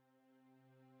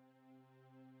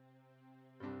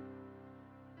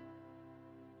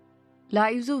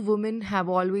Lives of women have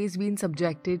always been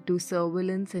subjected to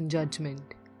surveillance and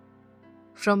judgment.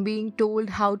 From being told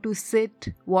how to sit,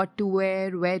 what to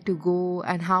wear, where to go,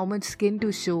 and how much skin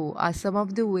to show are some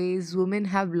of the ways women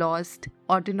have lost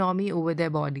autonomy over their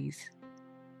bodies.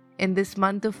 In this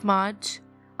month of March,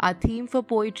 our theme for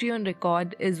Poetry on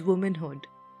Record is Womanhood,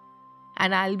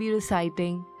 and I'll be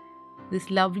reciting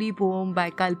this lovely poem by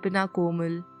Kalpana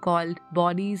Komal called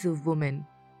Bodies of Women.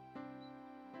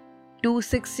 Two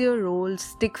 6-year-old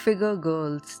stick figure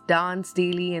girls dance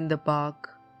daily in the park.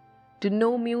 To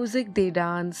no music they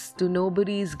dance, to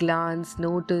nobody's glance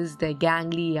notice their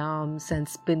gangly arms and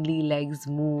spindly legs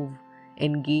move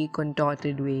in gay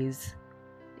contorted ways.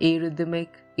 Arrhythmic,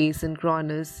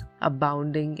 asynchronous,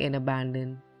 abounding in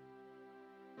abandon.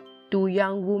 Two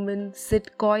young women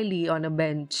sit coyly on a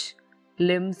bench,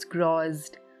 limbs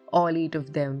crossed, all 8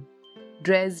 of them,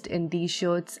 dressed in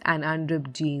t-shirts and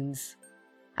unripped jeans.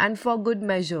 And for good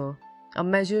measure, a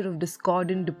measure of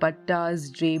discordant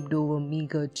dupattas draped over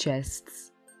meager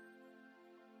chests.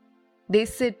 They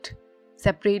sit,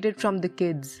 separated from the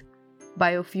kids,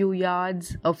 by a few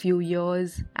yards, a few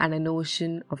years, and an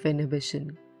ocean of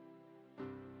inhibition.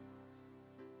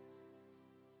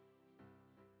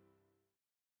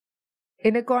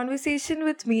 In a conversation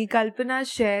with me, Kalpana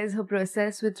shares her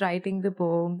process with writing the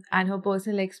poem and her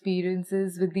personal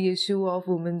experiences with the issue of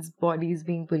women's bodies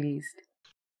being policed.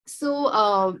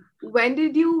 So, when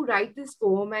did you write this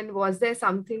poem, and was there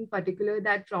something particular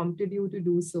that prompted you to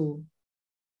do so?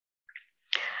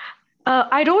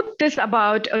 I wrote this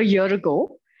about a year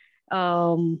ago.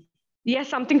 Yes,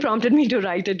 something prompted me to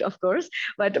write it, of course.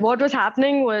 But what was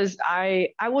happening was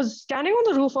I was standing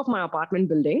on the roof of my apartment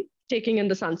building, taking in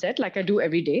the sunset like I do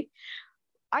every day.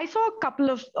 I saw a couple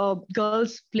of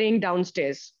girls playing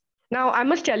downstairs. Now, I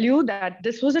must tell you that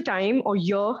this was a time or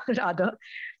year rather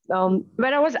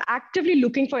when I was actively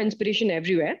looking for inspiration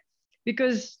everywhere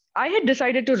because I had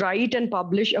decided to write and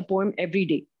publish a poem every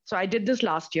day. So I did this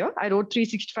last year. I wrote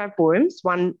 365 poems,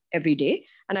 one every day,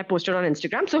 and I posted on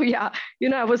Instagram. So yeah,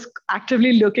 I was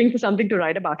actively looking for something to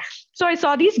write about. So I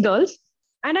saw these girls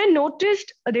and I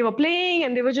noticed they were playing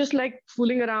and they were just like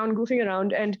fooling around, goofing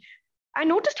around. And I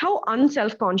noticed how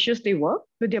unself conscious they were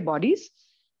with their bodies.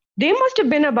 They must have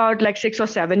been about like 6 or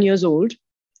 7 years old.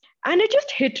 And it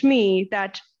just hit me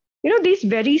that, these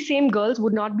very same girls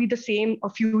would not be the same a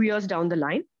few years down the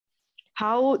line.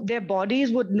 How their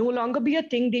bodies would no longer be a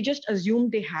thing they just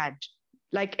assumed they had,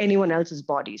 like anyone else's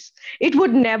bodies. It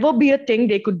would never be a thing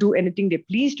they could do anything they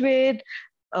pleased with,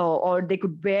 or they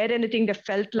could wear anything they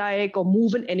felt like, or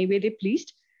move in any way they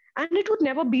pleased. And it would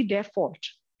never be their fault,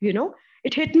 you know?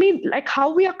 It hit me like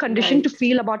how we are conditioned to Right.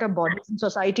 feel about our bodies in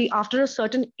society after a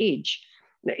certain age,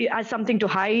 as something to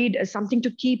hide, as something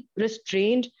to keep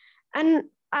restrained. And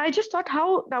I just thought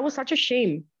how that was such a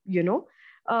shame,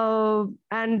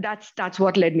 and that's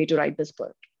what led me to write this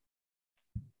book.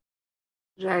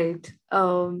 Right.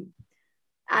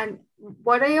 And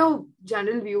what are your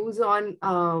general views on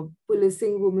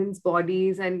policing women's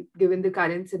bodies, and given the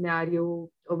current scenario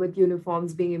with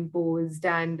uniforms being imposed?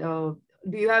 And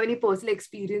do you have any personal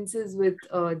experiences with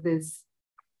this?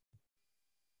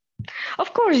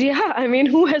 Of course, yeah. I mean,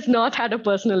 who has not had a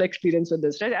personal experience with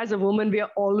this, right? As a woman, we are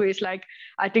always like,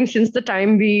 I think since the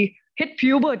time we hit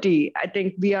puberty, I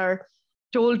think we are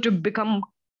told to become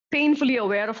painfully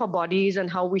aware of our bodies and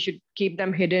how we should keep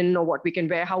them hidden or what we can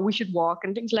wear, how we should walk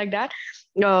and things like that.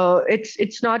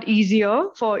 It's not easier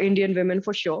for Indian women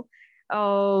for sure.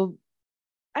 Uh,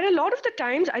 and a lot of the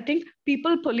times, I think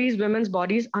people police women's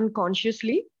bodies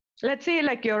unconsciously. Let's say,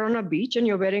 like, you're on a beach and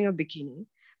you're wearing a bikini.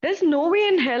 There's no way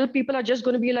in hell people are just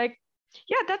going to be like,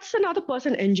 yeah, that's another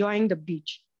person enjoying the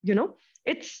beach.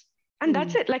 It's, and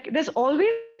that's Hmm. it. Like, there's always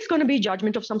going to be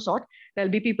judgment of some sort. There'll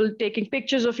be people taking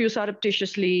pictures of you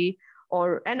surreptitiously,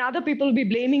 and other people will be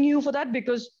blaming you for that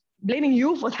because,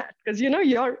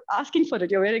 you're asking for it.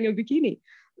 You're wearing a bikini.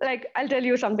 Like, I'll tell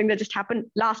you something that just happened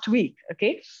last week.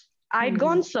 Okay. I'd Hmm.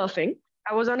 gone surfing.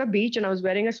 I was on a beach and I was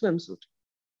wearing a swimsuit.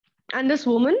 And this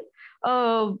woman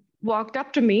uh, walked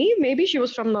up to me. Maybe she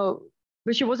was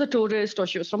a tourist or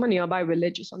she was from a nearby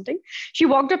village or something. She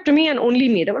walked up to me and only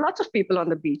me. There were lots of people on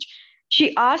the beach.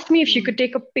 She asked me if she Hmm. could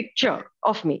take a picture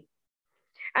of me.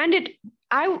 And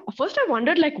I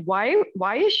wondered like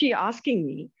why is she asking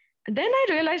me? And then I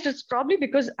realized it's probably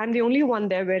because I'm the only one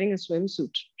there wearing a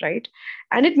swimsuit, right?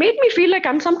 And it made me feel like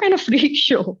I'm some kind of freak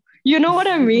show. You know what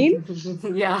I mean?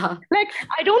 Yeah. Like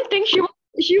I don't think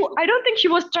she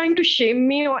was trying to shame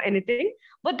me or anything,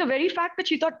 but the very fact that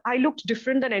she thought I looked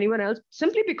different than anyone else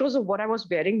simply because of what I was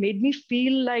wearing made me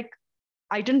feel like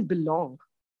I didn't belong,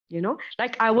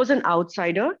 like I was an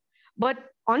outsider. But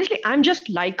honestly, I'm just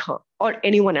like her or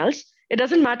anyone else. It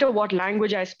doesn't matter what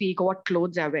language I speak or what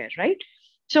clothes I wear, right?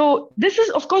 So this is,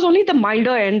 of course, only the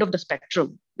milder end of the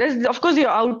spectrum. There's, of course, your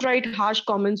outright harsh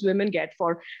comments women get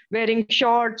for wearing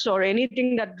shorts or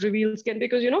anything that reveals skin,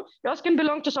 because your skin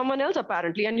belongs to someone else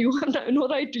apparently, and you have no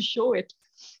right to show it.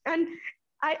 And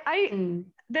I Hmm.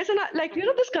 there's an like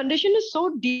this condition is so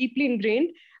deeply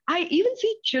ingrained. I even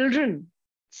see children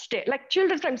stay like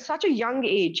children from such a young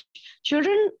age.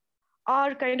 Children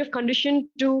are kind of conditioned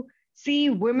to see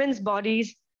women's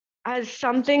bodies as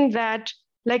something that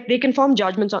like they can form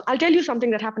judgments on. I'll tell you something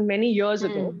that happened many years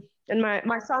ago. Hmm. And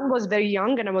my son was very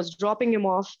young, and I was dropping him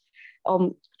off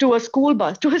to a school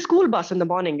bus, to his school bus in the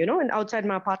morning, and outside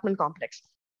my apartment complex.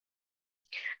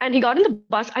 And he got in the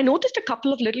bus. I noticed a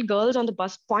couple of little girls on the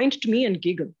bus point to me and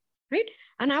giggle, right?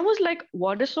 And I was like,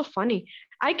 what is so funny?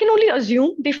 I can only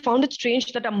assume they found it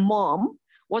strange that a mom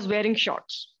was wearing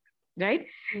shorts, right?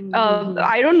 Hmm.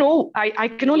 I don't know. I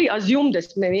can only assume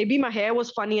this. Maybe my hair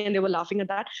was funny and they were laughing at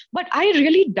that. But I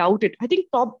really doubt it. I think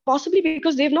possibly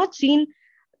because they've not seen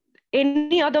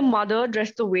any other mother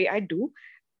dressed the way I do.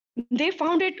 They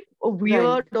found it Right.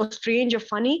 weird or strange or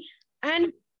funny.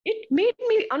 And it made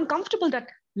me uncomfortable that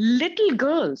little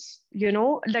girls,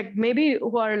 like maybe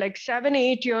who are like 7,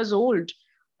 8 years old,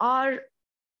 are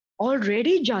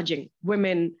already judging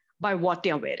women by what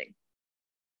they are wearing.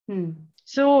 Hmm.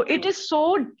 So it is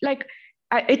so like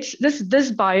it's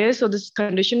this bias or this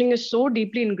conditioning is so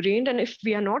deeply ingrained, and if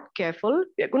we are not careful,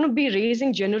 we are going to be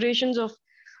raising generations of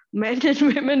men and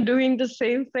women doing the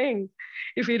same thing.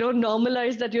 If we don't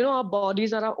normalize that, our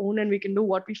bodies are our own and we can do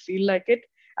what we feel like it,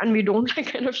 and we don't like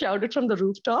kind of shout it from the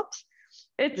rooftops,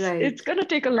 it's Right. going to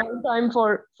take a long time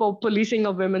for policing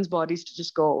of women's bodies to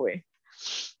just go away.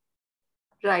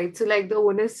 Right. So like the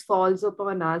onus falls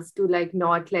upon us to like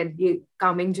not let the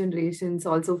coming generations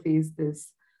also face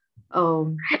this. I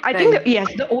think Right. that, yes,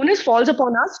 the onus falls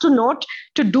upon us to not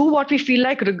to do what we feel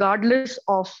like regardless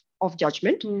of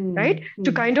judgment, right? Hmm.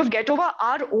 To Hmm. kind of get over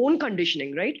our own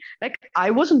conditioning, right? Like I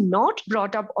was not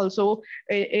brought up also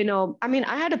in a. I mean,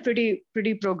 I had a pretty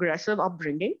progressive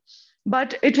upbringing,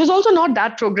 but it was also not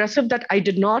that progressive that I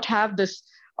did not have this,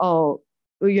 a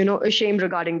shame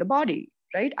regarding the body.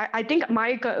 Right. I think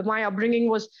my upbringing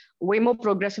was way more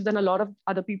progressive than a lot of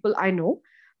other people I know.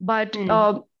 But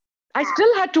Hmm. I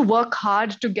still had to work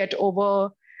hard to get over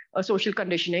social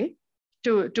conditioning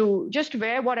to just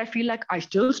wear what I feel like. I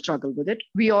still struggle with it.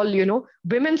 We all,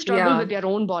 women struggle with Yeah, their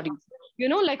own bodies.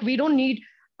 Like we don't need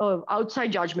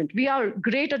outside judgment. We are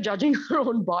great at judging our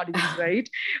own bodies, right?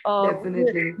 Uh,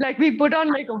 definitely. like we put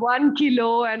on like 1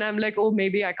 kilo, and I'm like, oh,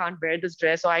 maybe I can't wear this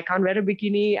dress, or I can't wear a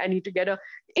bikini. I need to get a.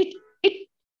 It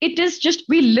it is just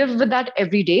we live with that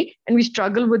every day, and we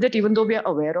struggle with it even though we are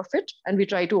aware of it, and we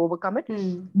try to overcome it.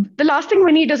 Hmm. The last thing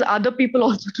we need is other people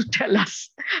also to tell us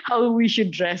how we should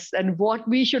dress and what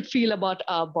we should feel about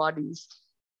our bodies.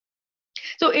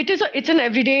 So it's an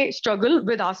everyday struggle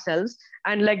with ourselves,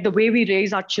 and like the way we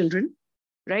raise our children,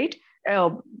 right? uh,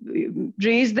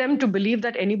 Raise them to believe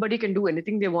that anybody can do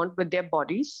anything they want with their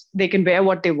bodies. They can wear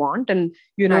what they want and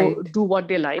Right. do what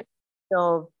they like.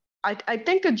 I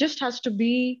think it just has to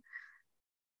be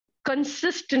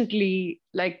consistently,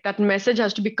 like that message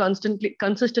has to be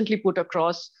consistently put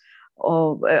across,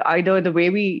 either the way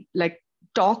we like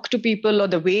talk to people or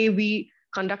the way we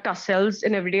conduct ourselves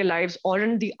in everyday lives or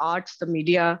in the arts, the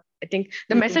media. I think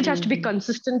the Hmm. message has Hmm. to be Hmm.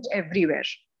 consistent everywhere.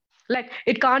 Like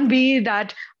it can't be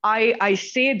that I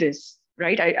say this,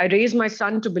 right? I raise my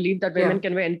son to believe that women Yeah.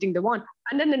 can wear anything they want,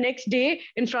 and then the next day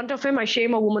in front of him I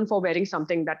shame a woman for wearing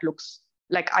something that looks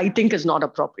like I think is not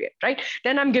appropriate, right?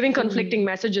 Then I'm giving conflicting Hmm.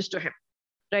 messages to him,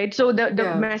 right? So the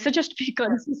Yeah. message has to be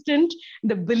consistent,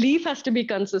 the belief has to be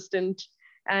consistent,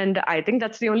 and I think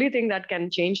that's the only thing that can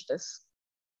change this.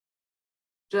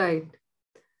 Right.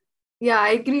 Yeah, I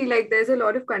agree. Like, there's a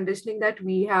lot of conditioning that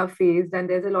we have faced, and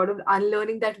there's a lot of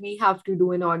unlearning that we have to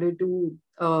do in order to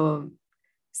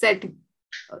set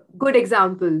good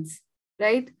examples,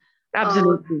 right? Uh,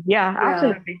 Absolutely, yeah, yeah.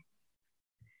 absolutely.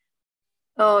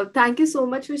 Thank you so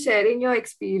much for sharing your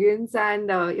experience, and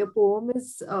your poem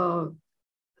is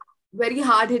very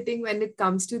hard hitting when it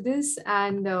comes to this,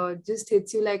 and just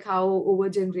hits you like how over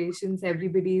generations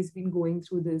everybody's been going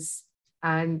through this,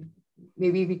 and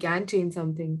maybe we can change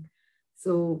something.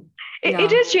 So, It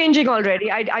yeah. is changing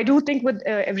already. I do think with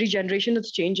every generation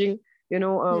it's changing, Hmm.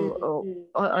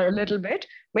 a little bit.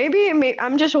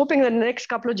 I'm just hoping the next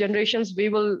couple of generations we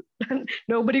will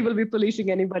nobody will be policing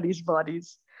anybody's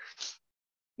bodies.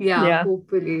 Yeah, Yeah.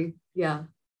 hopefully. Yeah.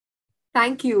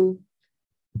 Thank you.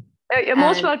 You're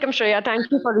most And welcome, Shreya. Thank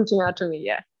you for reaching out to me.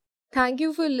 Yeah. Thank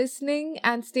you for listening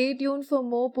and stay tuned for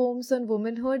more poems on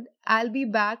womanhood. I'll be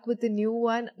back with a new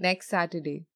one next Saturday.